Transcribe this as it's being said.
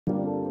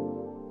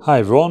Hi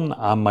everyone,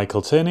 I'm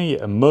Michael Tierney,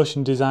 a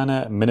motion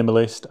designer,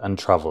 minimalist and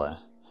traveller.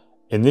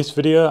 In this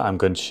video I'm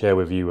going to share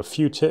with you a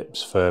few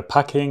tips for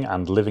packing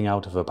and living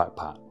out of a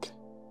backpack.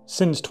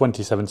 Since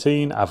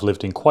 2017 I've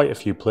lived in quite a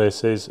few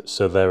places,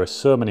 so there are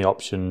so many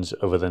options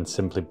other than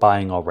simply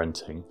buying or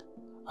renting.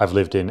 I've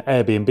lived in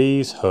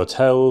Airbnbs,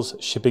 hotels,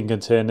 shipping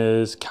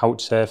containers,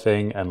 couch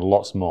surfing and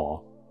lots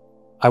more.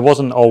 I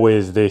wasn't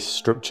always this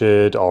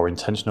structured or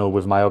intentional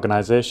with my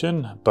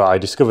organisation, but I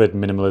discovered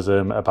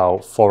minimalism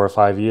about 4 or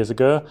 5 years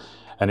ago,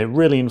 and it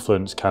really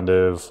influenced kind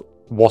of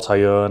what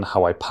I own,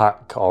 how I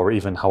pack, or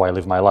even how I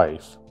live my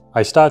life.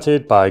 I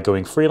started by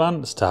going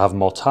freelance to have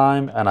more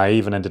time, and I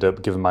even ended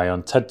up giving my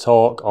own TED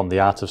talk on the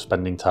art of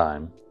spending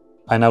time.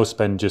 I now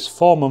spend just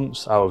 4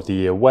 months out of the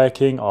year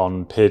working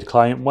on paid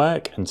client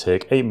work and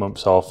take 8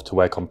 months off to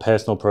work on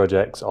personal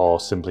projects or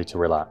simply to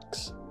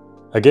relax.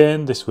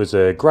 Again, this was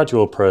a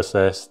gradual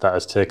process that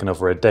has taken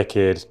over a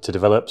decade to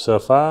develop so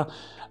far,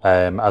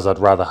 as I'd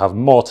rather have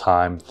more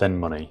time than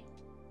money.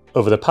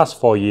 Over the past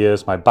 4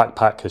 years, my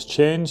backpack has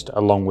changed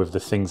along with the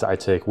things that I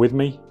take with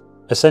me.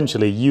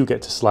 Essentially, you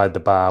get to slide the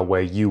bar where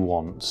you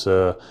want,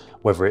 so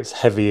whether it's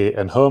heavy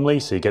and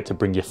homely, so you get to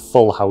bring your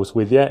full house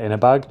with you in a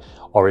bag,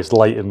 or it's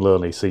light and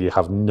lonely, so you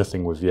have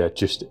nothing with you,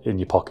 just in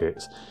your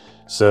pockets.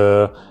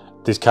 So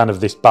there's kind of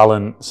this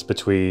balance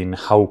between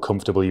how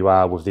comfortable you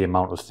are with the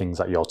amount of things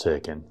that you're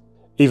taking.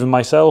 Even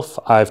myself,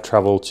 I've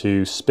travelled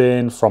to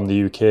Spain from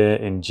the UK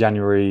in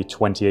January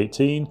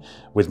 2018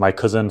 with my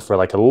cousin for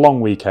like a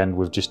long weekend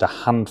with just a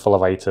handful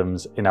of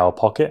items in our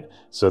pocket,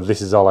 so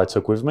this is all I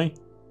took with me.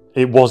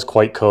 It was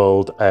quite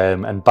cold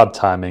and bad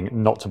timing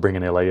not to bring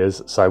any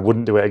layers, so I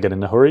wouldn't do it again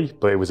in a hurry,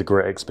 but it was a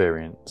great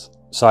experience.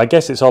 So I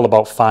guess it's all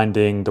about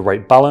finding the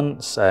right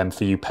balance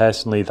for you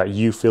personally that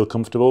you feel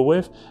comfortable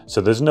with.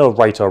 So there's no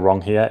right or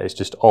wrong here, it's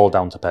just all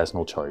down to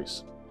personal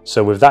choice.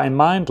 So with that in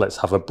mind, let's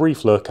have a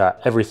brief look at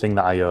everything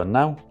that I own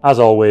now. As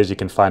always, you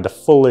can find a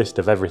full list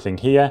of everything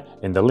here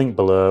in the link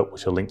below,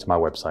 which will link to my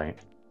website.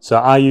 So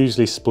I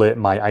usually split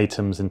my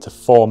items into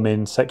 4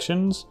 main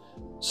sections.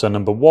 So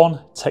number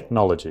 1,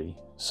 technology.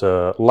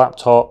 So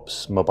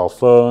laptops, mobile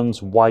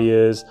phones,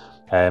 wires.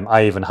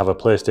 I even have a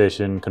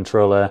PlayStation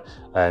controller,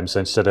 so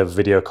instead of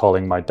video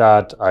calling my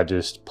dad, I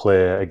just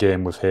play a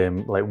game with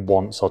him like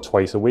once or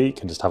twice a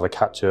week and just have a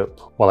catch up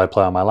while I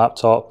play on my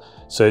laptop.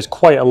 So it's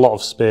quite a lot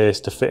of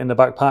space to fit in the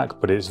backpack,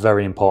 but it's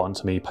very important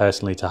to me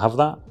personally to have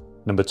that.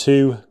 Number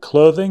 2,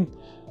 clothing.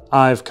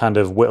 I've kind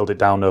of whittled it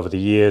down over the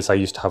years. I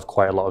used to have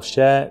quite a lot of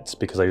shirts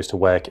because I used to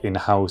work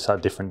in-house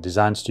at different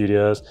design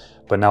studios,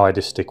 but now I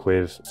just stick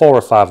with 4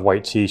 or 5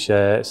 white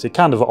t-shirts. It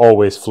kind of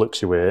always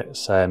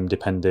fluctuates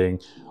depending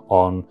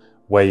on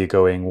where you're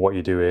going, what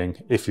you're doing,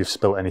 if you've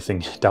spilt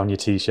anything down your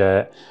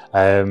t-shirt.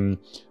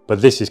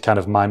 But this is kind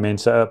of my main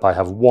setup. I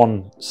have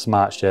 1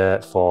 smart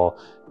shirt for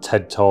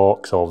TED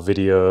Talks or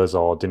videos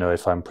or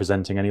if I'm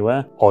presenting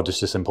anywhere, or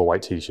just a simple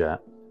white t-shirt.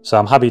 So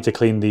I'm happy to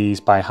clean these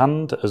by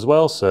hand as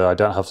well, so I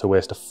don't have to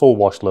waste a full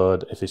wash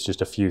load if it's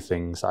just a few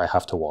things I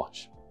have to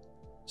wash.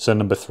 So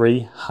number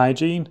 3,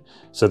 hygiene.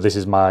 So this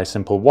is my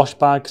simple wash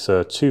bag,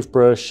 so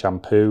toothbrush,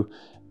 shampoo,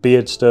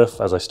 beard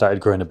stuff, as I started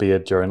growing a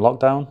beard during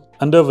lockdown.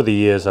 And over the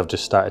years I've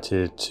just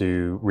started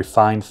to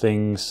refine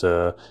things,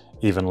 so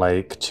even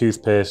like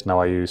toothpaste,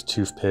 now I use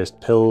toothpaste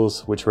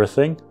pills, which are a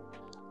thing.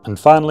 And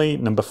finally,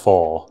 number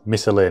 4,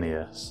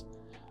 miscellaneous.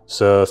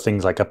 So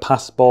things like a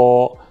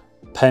passport,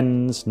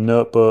 pens,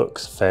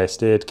 notebooks,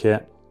 first aid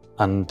kit,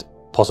 and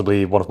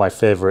possibly one of my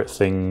favourite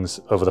things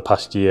over the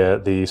past year,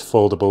 these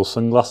foldable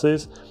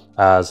sunglasses,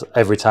 as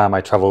every time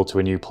I travel to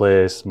a new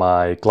place,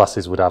 my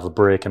glasses would have a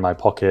break in my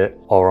pocket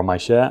or on my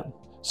shirt.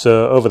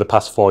 So over the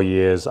past 4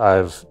 years,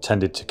 I've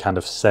tended to kind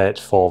of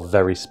search for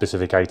very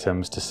specific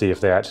items to see if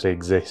they actually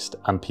exist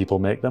and people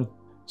make them.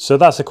 So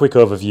that's a quick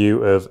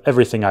overview of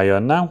everything I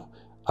own now.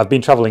 I've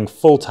been travelling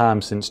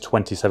full-time since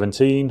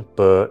 2017,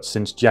 but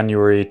since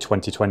January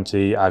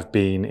 2020 I've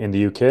been in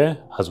the UK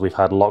as we've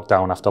had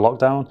lockdown after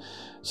lockdown.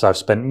 So I've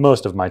spent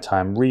most of my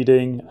time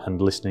reading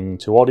and listening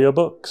to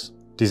audiobooks,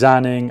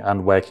 designing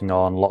and working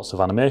on lots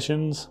of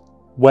animations,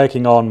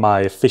 working on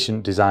my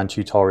efficient design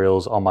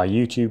tutorials on my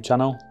YouTube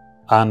channel,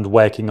 and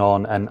working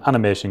on an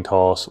animation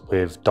course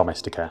with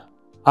Domestika.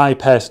 I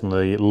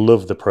personally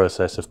love the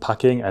process of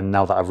packing, and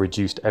now that I've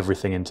reduced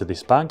everything into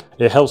this bag,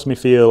 it helps me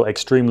feel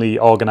extremely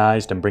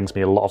organised and brings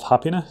me a lot of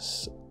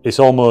happiness. It's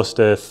almost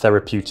a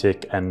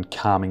therapeutic and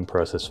calming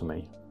process for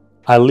me.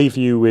 I'll leave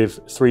you with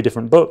 3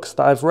 different books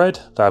that I've read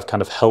that have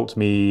kind of helped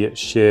me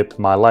shape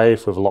my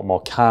life with a lot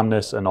more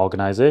calmness and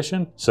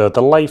organisation. So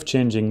The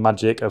Life-Changing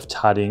Magic of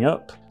Tidying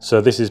Up.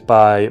 So this is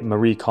by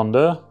Marie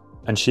Kondo,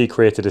 and she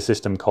created a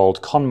system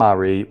called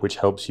Konmari, which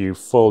helps you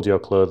fold your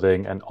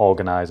clothing and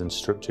organise and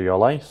structure your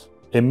life.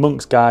 In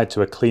Monk's Guide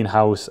to a Clean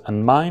House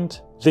and Mind,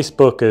 this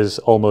book has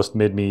almost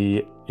made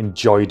me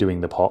enjoy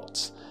doing the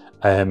pots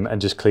and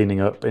just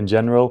cleaning up in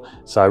general,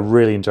 so I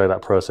really enjoy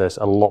that process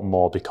a lot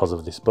more because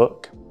of this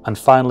book. And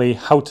finally,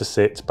 How to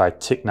Sit by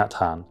Thich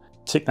Nhat.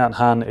 Thich Nhat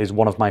Hanh is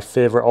one of my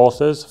favourite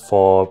authors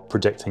for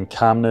projecting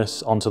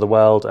calmness onto the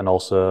world, and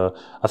also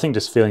I think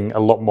just feeling a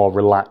lot more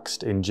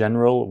relaxed in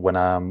general when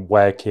I'm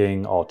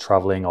working or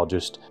travelling or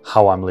just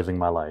how I'm living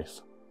my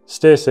life.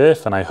 Stay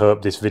safe, and I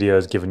hope this video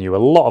has given you a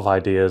lot of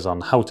ideas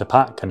on how to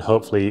pack, and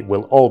hopefully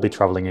we'll all be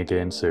travelling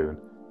again soon.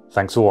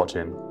 Thanks for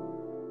watching.